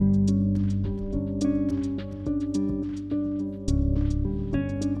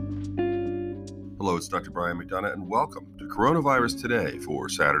it's Dr. Brian McDonough, and welcome to Coronavirus Today for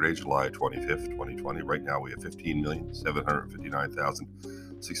Saturday, July 25th, 2020. Right now, we have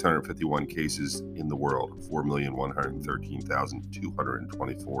 15,759,651 cases in the world,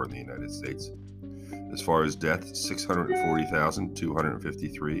 4,113,224 in the United States. As far as deaths,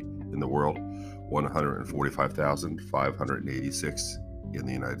 640,253 in the world, 145,586 in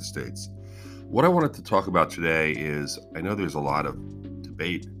the United States. What I wanted to talk about today is, I know there's a lot of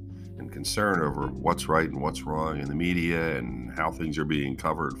debate and concern over what's right and what's wrong in the media and how things are being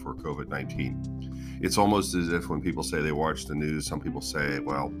covered for COVID-19. It's almost as if when people say they watch the news, some people say,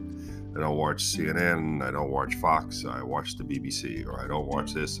 well, I don't watch CNN, I don't watch Fox, I watch the BBC, or I don't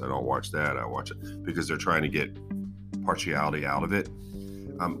watch this, I don't watch that, I watch it, because they're trying to get partiality out of it.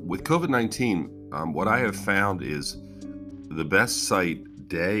 With COVID-19, what I have found is the best site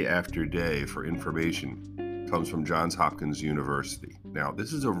day after day for information comes from Johns Hopkins University. Now,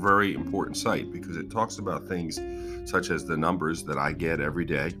 this is a very important site because it talks about things such as the numbers that I get every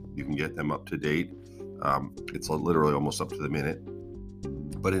day. You can get them up to date. It's literally almost up to the minute.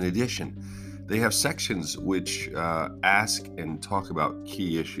 But in addition, they have sections which ask and talk about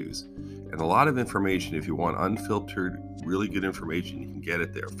key issues. And a lot of information, if you want unfiltered, really good information, you can get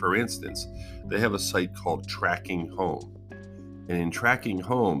it there. For instance, they have a site called Tracking Home. And in Tracking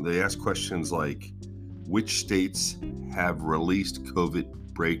Home, they ask questions like, which states have released COVID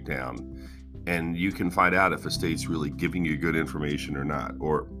breakdown? And you can find out if a state's really giving you good information or not,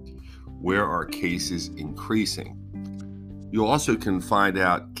 or where are cases increasing. You also can find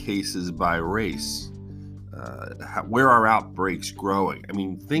out cases by race. Where are outbreaks growing? I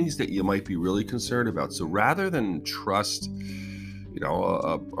mean, things that you might be really concerned about. So rather than trust,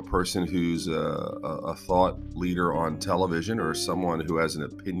 a person who's a thought leader on television or someone who has an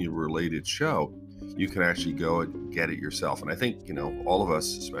opinion-related show, you can actually go and get it yourself. And I think, all of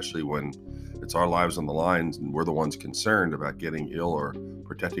us, especially when it's our lives on the line and we're the ones concerned about getting ill or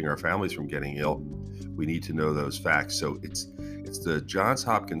protecting our families from getting ill, we need to know those facts. So it's the Johns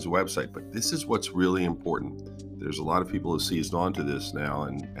Hopkins website, but this is what's really important. There's a lot of people who seized onto this now,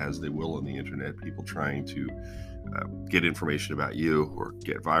 and as they will on the internet, people trying to get information about you or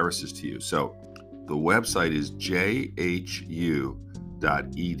get viruses to you. So the website is jhu.edu.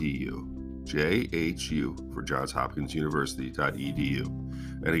 JHU for Johns Hopkins University.edu.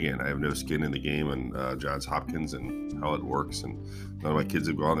 And again, I have no skin in the game on Johns Hopkins and how it works. And none of my kids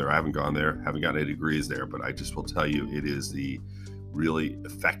have gone there. I haven't gone there, haven't gotten any degrees there, but I just will tell you it is the really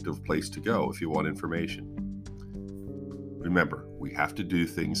effective place to go if you want information. Remember, we have to do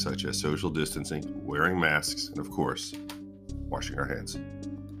things such as social distancing, wearing masks, and of course, washing our hands.